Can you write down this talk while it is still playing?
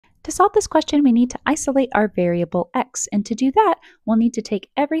To solve this question, we need to isolate our variable x, and to do that, we'll need to take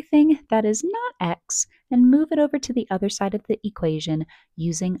everything that is not x and move it over to the other side of the equation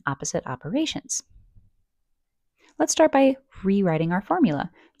using opposite operations. Let's start by rewriting our formula.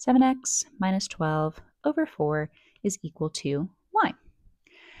 7x minus 12 over 4 is equal to y.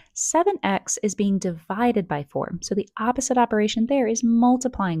 7x is being divided by 4, so the opposite operation there is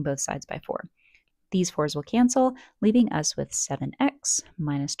multiplying both sides by 4. These 4's will cancel, leaving us with 7x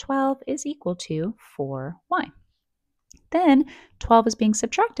minus 12 is equal to 4y. Then 12 is being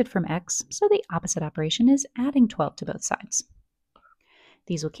subtracted from x, so the opposite operation is adding 12 to both sides.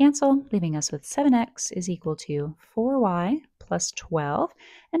 These will cancel, leaving us with 7x is equal to 4y plus 12.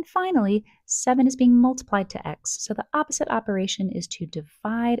 And finally, 7 is being multiplied to x, so the opposite operation is to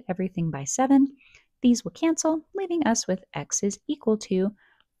divide everything by 7. These will cancel, leaving us with x is equal to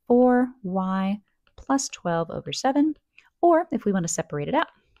 4y plus 12 over 7, or if we want to separate it out,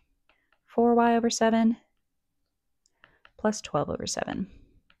 4y over 7 plus 12 over 7,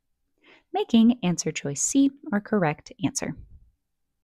 making answer choice C our correct answer.